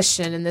big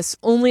question, and this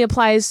only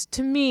applies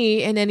to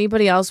me and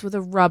anybody else with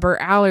a rubber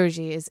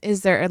allergy,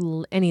 is there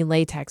any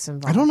latex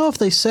involved? I don't know if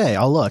they say.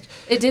 I'll look.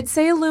 It did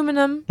say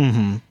aluminum,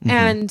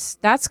 and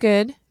that's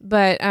good.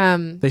 But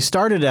they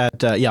started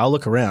at I'll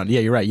look around.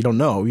 Yeah, you're right. You don't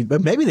know.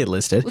 Maybe they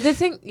listed. Well, the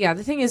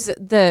thing is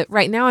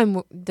right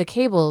now the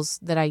cables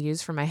that I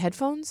use for my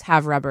headphones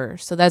have rubber,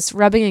 so that's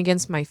rubbing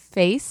against my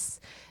face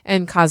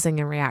and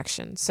causing a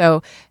reaction.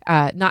 So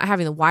not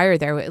having the wire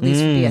there would at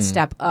least be a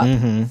step up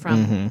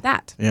from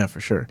that. Yeah,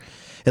 for sure.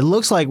 It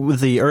looks like with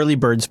the early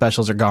bird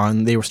specials are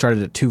gone. They were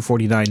started at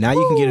 $249. Now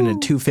you can get in at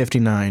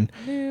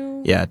 $259.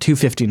 Yeah,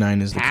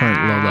 $259 is the current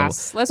low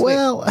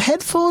level.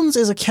 Headphones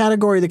is a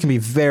category that can be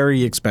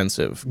very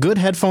expensive. Good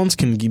headphones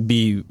can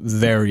be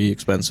very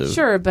expensive.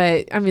 Sure,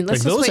 but I mean,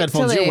 let's like just those wait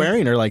headphones you're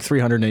wearing are like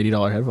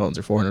 $380 headphones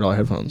or $400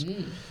 headphones.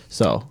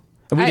 So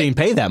we didn't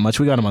pay that much.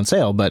 We got them on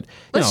sale, but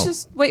let's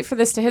just wait for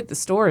this to hit the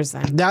stores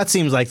then. That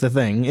seems like the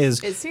thing. It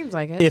seems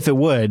like it. If it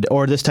would,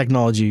 or this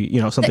technology,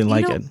 something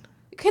like it.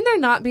 Can there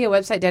not be a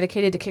website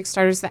dedicated to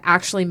Kickstarters that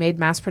actually made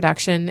mass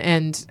production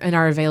and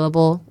are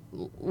available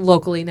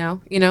locally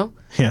now? Yeah.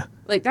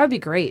 Like that would be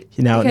great.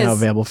 Now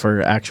available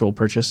for actual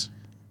purchase.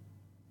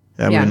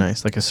 That would be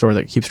nice, like a store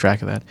that keeps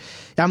track of that.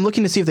 Yeah, I'm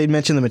looking to see if they'd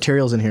mention the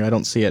materials in here. I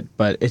don't see it,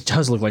 but it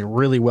does look like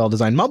really well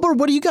designed. Mumble,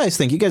 what do you guys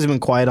think? You guys have been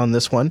quiet on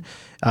this one.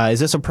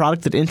 Is this a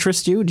product that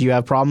interests you? Do you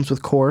have problems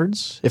with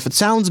cords? If it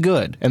sounds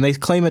good, and they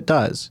claim it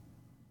does.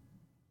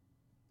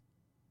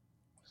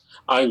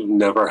 I've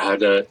never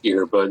had an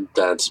earbud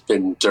that's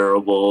been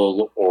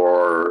durable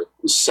or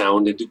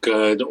sounded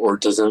good or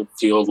doesn't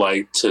feel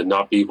like, to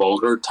not be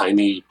vulgar,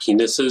 tiny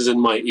penises in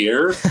my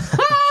ear.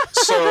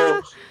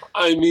 So,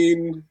 I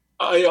mean,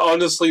 I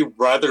honestly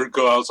rather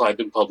go outside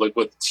in public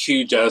with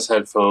huge ass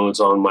headphones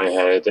on my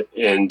head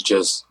and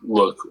just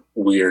look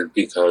weird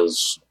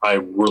because I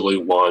really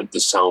want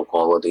the sound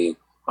quality.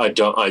 I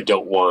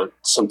don't want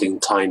something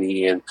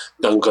tiny and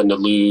I'm gonna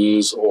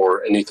lose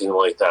or anything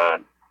like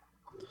that.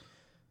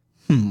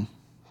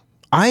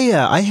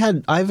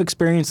 I've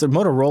experienced that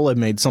Motorola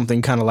made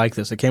something kind of like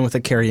this. It came with a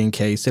carrying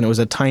case, and it was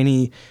a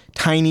tiny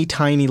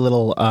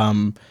little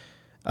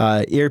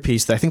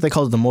earpiece that I think they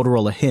called it the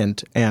Motorola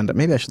Hint. And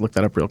maybe I should look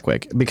that up real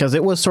quick because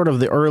it was sort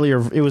of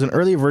it was an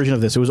earlier version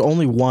of this. It was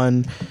only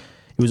one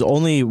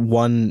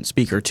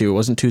speaker too. It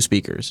wasn't two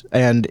speakers,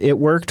 and it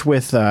worked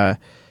with.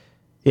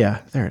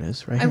 Yeah, there it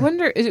is. Right. I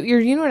wonder.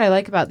 You know what I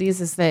like about these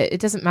is that it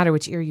doesn't matter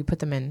which ear you put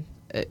them in.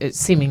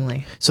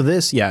 Seemingly. So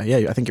this,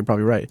 I think you're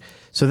probably right.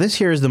 So this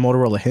here is the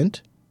Motorola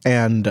Hint,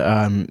 and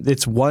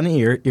it's one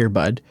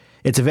earbud.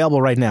 It's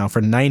available right now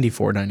for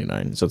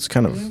 $94.99, so it's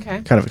kind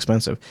of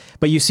expensive.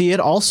 But you see,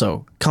 it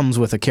also comes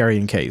with a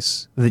carrying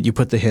case that you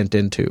put the Hint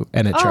into,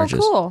 and it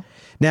charges. Oh, cool.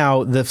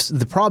 Now,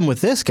 the problem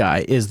with this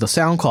guy is the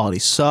sound quality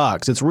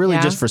sucks. It's really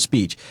just for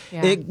speech.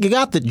 Yeah. It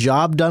got the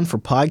job done for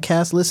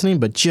podcast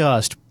listening, but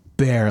just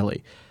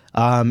barely.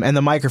 And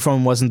the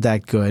microphone wasn't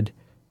that good.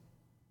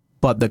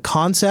 But the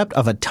concept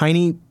of a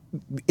tiny,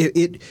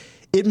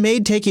 it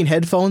made taking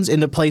headphones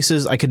into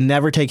places I could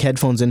never take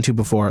headphones into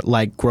before,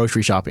 like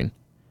grocery shopping.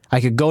 I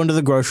could go into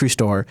the grocery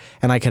store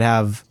and I could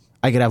have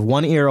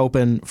one ear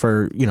open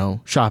for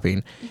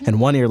shopping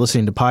and one ear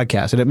listening to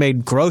podcasts, and it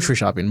made grocery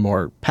shopping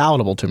more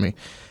palatable to me.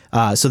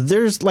 So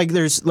there's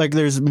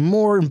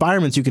more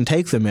environments you can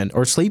take them in,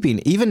 or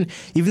sleeping. Even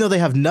though they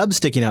have nubs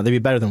sticking out, they'd be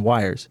better than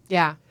wires.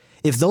 Yeah.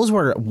 If those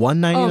were $199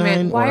 or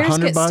 $100, wires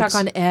get stuck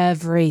on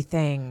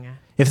everything.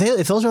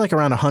 If those are like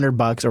around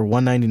 $100 or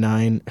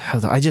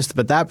 $199,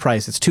 but that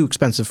price, it's too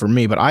expensive for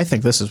me. But I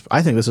think this is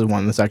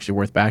one that's actually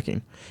worth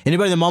backing.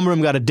 Anybody in the Mum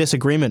Room got a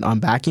disagreement on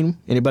backing?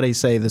 Anybody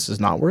say this is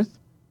not worth?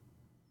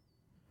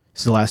 This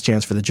is the last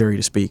chance for the jury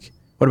to speak.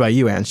 What about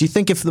you, Ange? Do you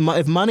think if you feel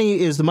like the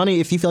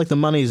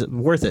money is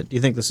worth it, do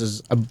you think this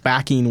is a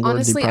backing worthy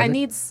Honestly,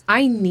 project?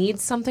 I need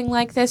something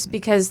like this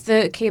because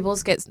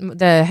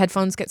the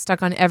headphones get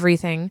stuck on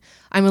everything.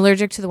 I'm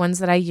allergic to the ones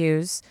that I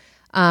use.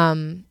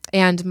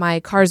 And my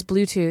car's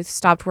Bluetooth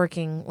stopped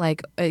working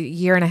like a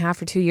year and a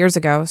half or 2 years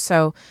ago.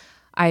 So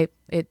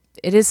it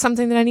is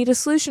something that I need a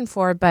solution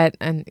for, but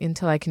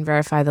until I can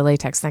verify the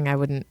latex thing, I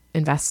wouldn't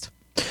invest.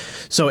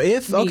 So so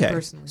it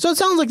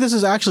sounds like this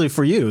is actually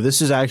for you. This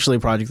is actually a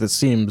project that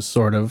seems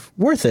sort of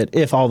worth it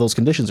if all those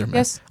conditions are met.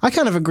 Yes. I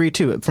kind of agree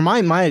too. For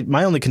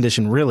my only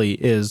condition really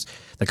is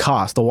the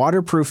cost. The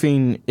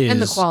waterproofing is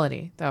and the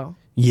quality though.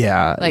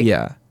 Yeah.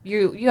 Yeah.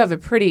 You have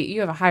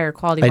a higher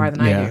quality bar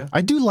than I do.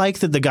 I do like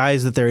that the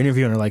guys that they're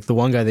interviewing are like the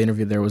one guy they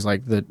interviewed there was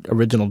like the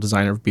original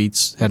designer of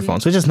Beats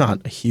headphones, which is not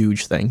a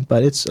huge thing,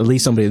 but it's at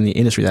least somebody in the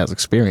industry that has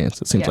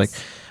experience. It seems like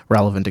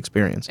relevant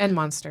experience. And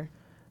Monster.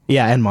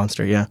 Yeah, and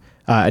Monster, yeah.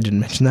 I didn't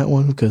mention that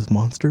one because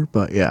Monster,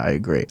 but yeah, I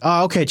agree.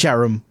 Okay, chat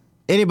room.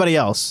 Anybody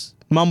else?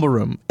 Mumble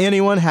Room.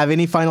 Anyone have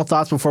any final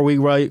thoughts before we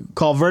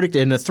call verdict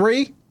in a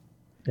 3?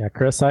 Yeah,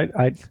 Chris,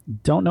 I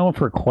don't know if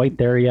we're quite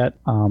there yet.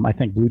 I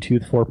think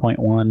Bluetooth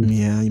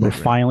 4.1, we're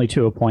finally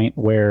to a point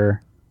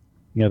where,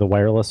 the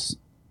wireless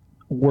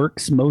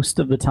works most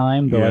of the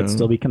time, though I'd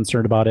still be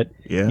concerned about it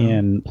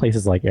in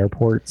places like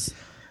airports.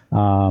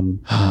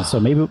 So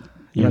maybe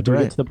do we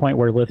get to the point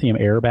where lithium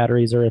air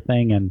batteries are a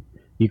thing and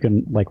you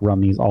can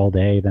run these all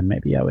day, then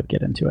maybe I would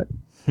get into it.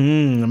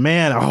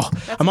 Man,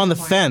 I'm on the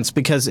fence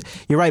because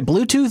you're right.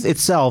 Bluetooth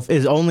itself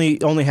is only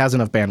has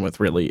enough bandwidth,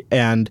 really.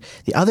 And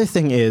the other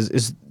thing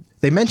is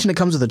they mentioned it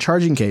comes with a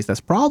charging case. That's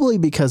probably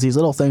because these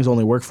little things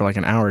only work for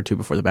an hour or two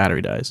before the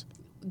battery dies.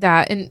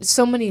 That, and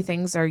so many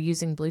things are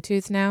using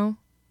Bluetooth now.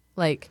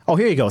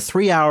 Here you go.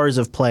 3 hours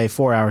of play,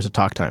 4 hours of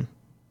talk time.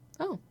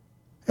 Oh.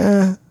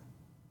 Yeah,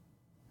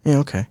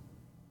 okay.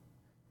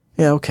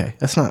 Yeah, okay.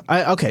 That's not...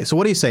 okay, so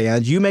what do you say,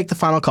 Ange? You make the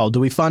final call. Do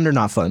we fund or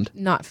not fund?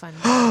 Not fund.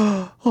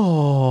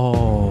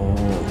 Oh,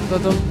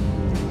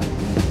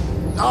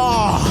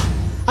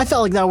 I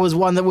felt like that was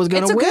one that was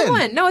going to win. It's a good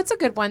one. No, it's a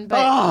good one,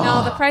 but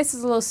no, the price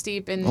is a little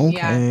steep. And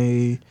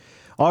okay.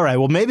 All right.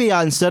 Well, maybe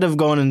instead of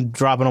going and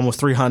dropping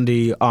almost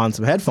 $300 on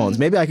some headphones,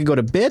 maybe I could go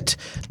to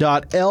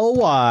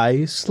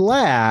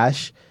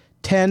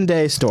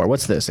bit.ly/10-day store.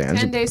 What's this, Ange?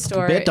 10-day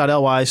store.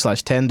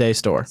 Bit.ly/10-day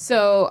store.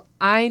 So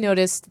I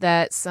noticed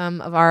that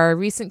some of our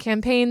recent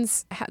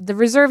campaigns, the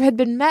reserve had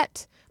been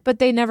met, but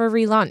they never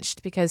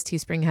relaunched because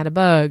Teespring had a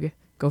bug.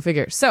 Go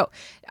figure. So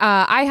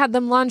I had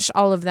them launch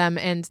all of them,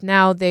 and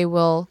now they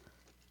will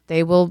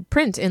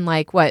print in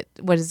what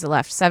is it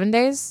left? 7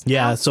 days?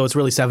 Yeah, so it's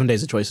really 7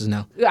 days of choices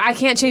now. I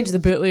can't change the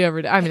bit.ly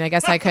every day. I mean, I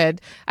guess I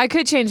could. I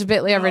could change the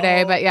bit.ly every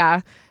day, but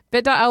yeah.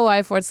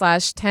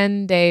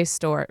 bit.ly/10-day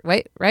store.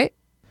 Wait, right?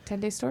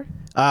 10-day store?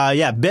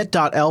 Yeah,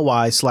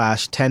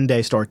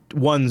 bit.ly/10-day store.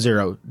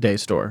 10-day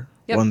store.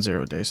 Yep.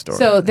 10-day store.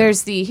 So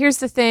here's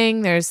the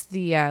thing. There's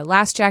the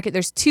last jacket.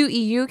 There's 2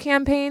 EU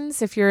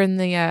campaigns if you're in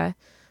the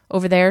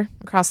over there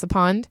across the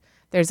pond.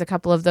 There's a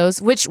couple of those,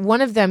 which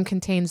one of them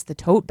contains the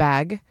tote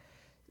bag,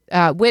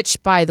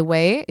 which, by the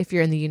way, if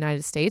you're in the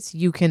United States,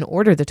 you can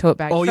order the tote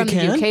bag from the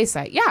UK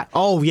site. Yeah.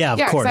 Oh, yeah,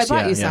 of course. I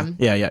bought you some.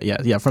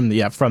 Yeah, from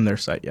their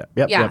site, yeah.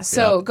 Yep,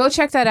 go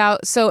check that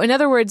out. So, in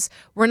other words,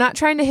 we're not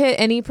trying to hit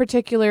any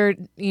particular,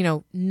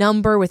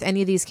 number with any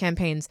of these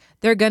campaigns.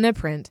 They're going to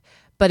print.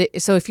 But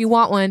so if you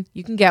want one,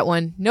 you can get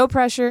one. No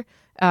pressure.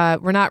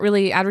 We're not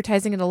really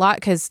advertising it a lot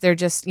because they're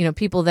just,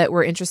 people that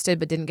were interested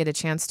but didn't get a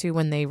chance to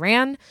when they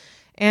ran.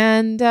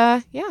 And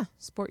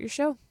support your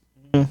show.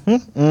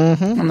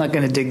 I'm not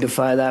going to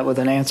dignify that with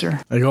an answer.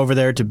 I go over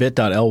there to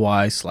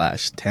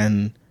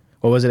bit.ly/10.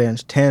 What was it,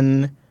 Ange?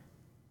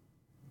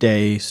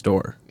 10-day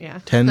store.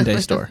 Yeah. 10-day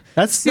store.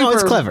 It's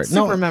clever.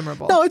 Super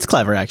memorable. No, it's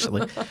clever,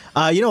 actually.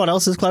 You know what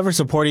else is clever?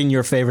 Supporting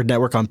your favorite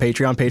network on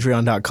Patreon.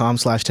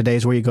 Patreon.com/today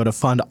is where you go to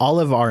fund all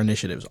of our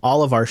initiatives,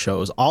 all of our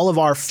shows, all of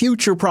our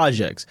future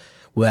projects.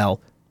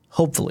 Well,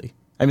 hopefully.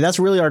 I mean, that's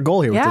really our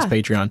goal here with this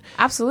Patreon.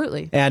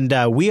 Absolutely. And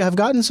we have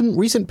gotten some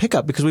recent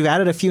pickup because we've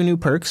added a few new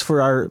perks for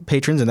our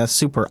patrons, and that's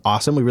super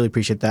awesome. We really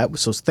appreciate that.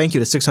 So thank you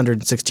to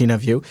 616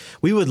 of you.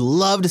 We would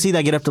love to see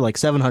that get up to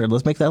 700.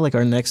 Let's make that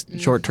our next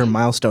short-term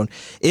milestone.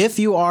 If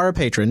you are a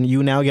patron,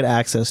 you now get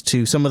access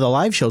to some of the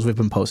live shows we've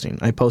been posting.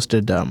 I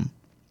posted... And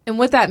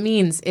what that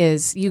means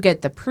is you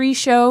get the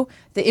pre-show,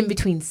 the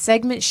in-between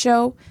segment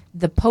show,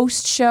 the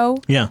post-show.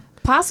 Yeah.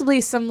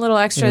 Possibly some little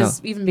extras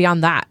even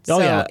beyond that.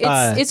 So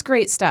it's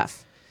great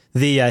stuff.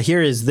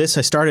 Here is this.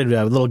 I started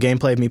a little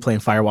gameplay of me playing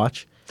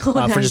Firewatch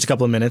for just a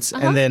couple of minutes,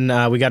 and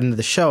then we got into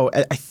the show.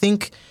 I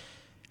think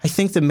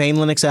the main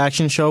Linux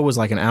action show was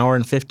an hour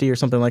and 50 or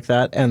something like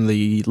that, and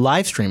the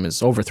live stream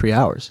is over 3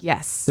 hours.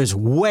 Yes. There's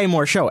way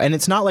more show, and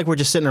it's not like we're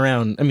just sitting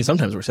around. I mean,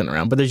 sometimes we're sitting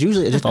around, but there's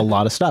usually just a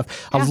lot of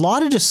stuff. A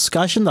lot of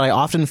discussion that I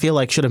often feel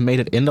like should have made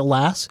it into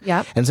last.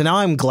 Yep. And so now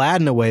I'm glad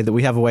in a way that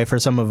we have a way for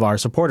some of our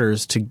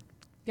supporters to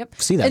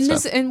see that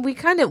stuff. And we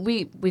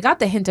got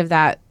the hint of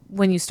that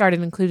when you started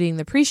including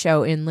the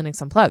pre-show in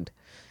Linux Unplugged.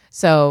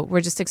 So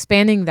we're just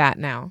expanding that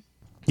now.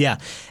 Yeah,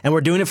 and we're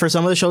doing it for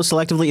some of the shows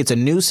selectively. It's a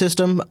new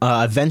system.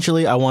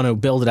 Eventually, I want to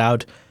build it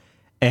out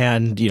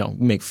and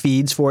make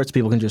feeds for it so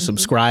people can just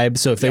subscribe.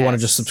 So if they want to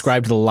just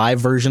subscribe to the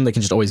live version, they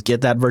can just always get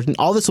that version.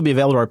 All this will be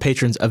available to our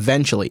patrons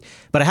eventually,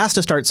 but it has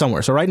to start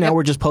somewhere. So right now,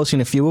 we're just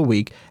posting a few a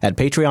week at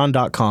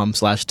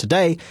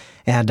patreon.com/today,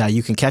 and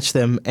you can catch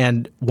them.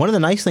 And one of the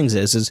nice things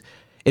is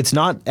it's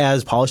not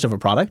as polished of a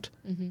product,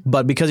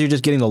 but because you're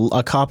just getting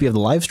a copy of the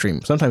live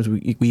stream, sometimes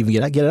we even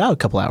get it out a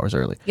couple hours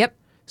early. Yep.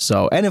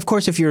 So, and of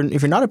course, if you're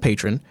not a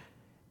patron,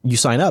 you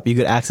sign up, you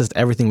get access to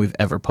everything we've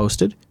ever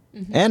posted.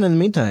 And in the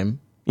meantime,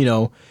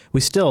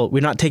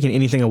 we're not taking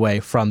anything away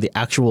from the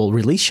actual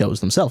release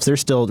shows themselves. We're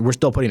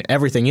still putting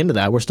everything into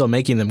that. We're still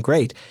making them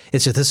great.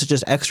 It's just this is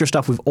just extra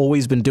stuff we've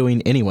always been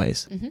doing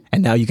anyways,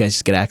 and now you guys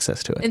just get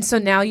access to it. And so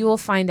now you will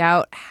find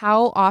out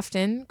how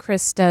often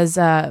Chris does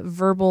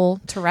verbal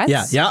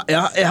Tourette's. Yeah.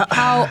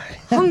 How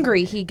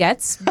hungry he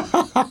gets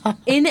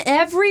in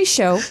every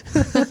show.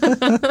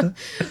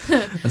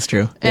 That's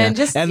true. And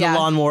the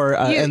lawnmower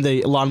and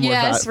the lawnmower.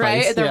 Yes,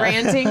 right. fights. The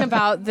ranting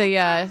about the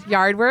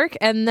yard work,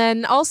 and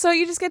then also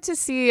you just get to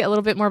see a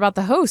little bit more about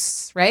the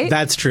hosts, right?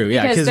 That's true.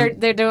 Yeah, because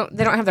they don't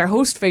have their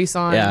host face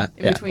on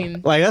in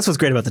between. Like that's what's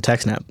great about the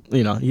tech snap.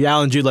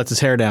 Alan Jude lets his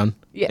hair down.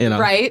 Yeah,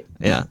 right.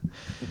 Yeah,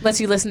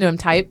 lets you listen to him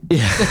type.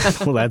 Yeah,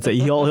 well that's it.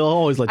 He'll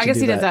always let you. I guess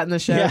do he that. does that in the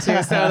show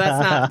too.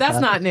 So that's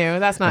not new.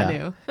 That's not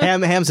new.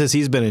 Ham says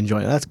he's been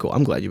enjoying it. That's cool.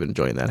 I'm glad you've been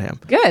enjoying that, Ham.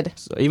 Good.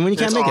 So even when you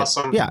can't make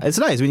awesome. it, it's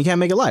nice when you can't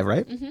make it live,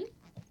 right?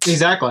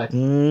 Exactly.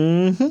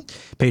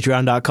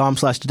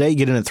 Patreon.com/today. You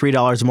get in at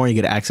 $3 or more, you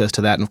get access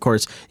to that. And of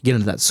course, you get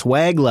into that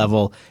swag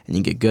level and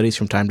you get goodies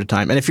from time to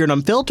time. And if you're an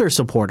Unfiltered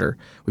supporter,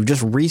 we've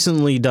just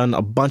recently done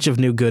a bunch of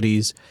new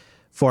goodies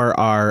for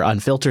our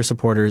Unfiltered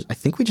supporters. I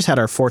think we just had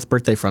our 4th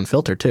birthday for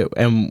Unfiltered too.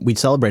 And we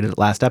celebrated it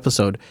last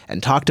episode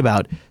and talked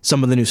about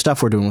some of the new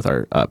stuff we're doing with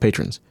our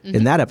patrons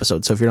in that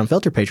episode. So if you're an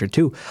Unfiltered patron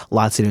too,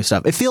 lots of new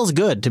stuff. It feels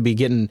good to be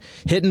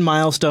hitting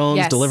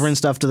milestones, delivering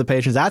stuff to the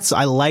patrons.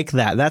 I like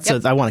that.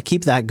 I want to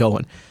keep that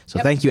going.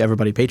 So thank you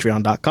everybody.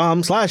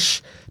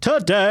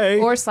 Patreon.com/today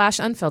or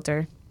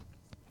 /unfilter.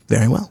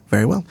 Very well,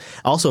 very well.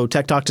 Also,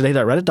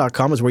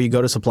 techtalktoday.reddit.com is where you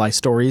go to supply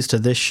stories to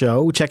this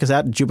show. Check us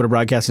out at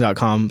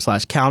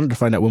jupiterbroadcasting.com/calendar to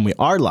find out when we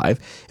are live,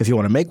 if you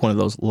want to make one of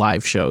those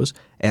live shows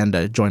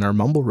and join our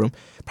Mumble Room.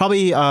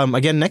 Probably,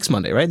 again, next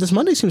Monday, right? This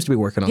Monday seems to be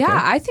working okay.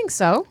 Yeah, I think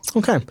so.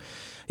 Okay.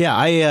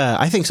 Yeah,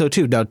 I think so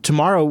too. Now,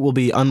 tomorrow will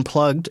be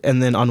Unplugged,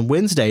 and then on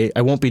Wednesday,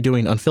 I won't be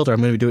doing Unfiltered.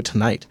 I'm going to do it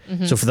tonight.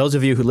 So for those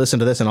of you who listen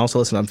to this and also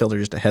listen to Unfiltered,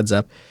 just a heads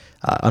up,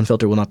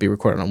 Unfiltered will not be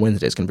recorded on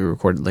Wednesday. It's going to be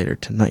recorded later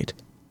tonight.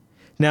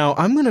 Now,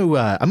 I'm going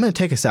to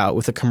take us out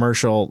with a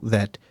commercial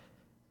that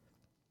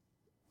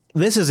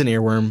this is an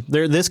earworm.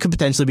 This could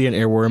potentially be an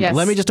earworm. Yes.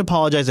 Let me just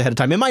apologize ahead of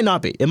time. It might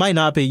not be.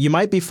 You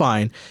might be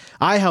fine.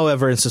 I,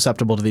 however, am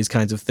susceptible to these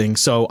kinds of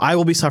things, so I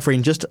will be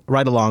suffering just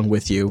right along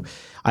with you.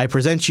 I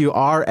present you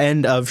our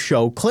end of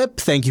show clip.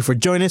 Thank you for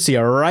joining us. See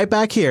you right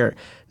back here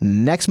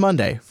next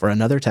Monday for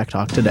another Tech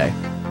Talk Today.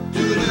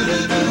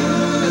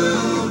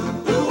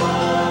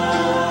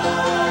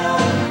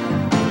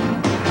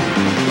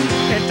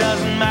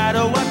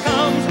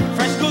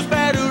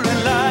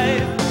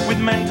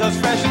 Mentos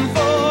fresh and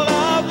full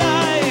of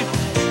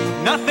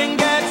life. Nothing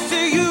gets to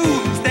you.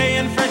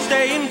 Staying fresh,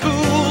 staying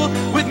cool.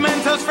 With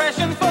Mentos fresh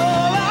and full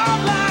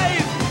of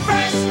life.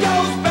 Fresh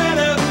goes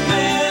better.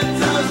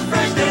 Mentos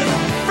freshness.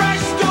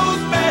 Fresh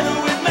goes better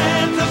with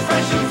Mentos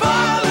fresh and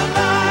full of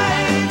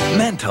life.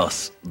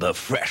 Mentos, the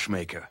fresh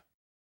maker.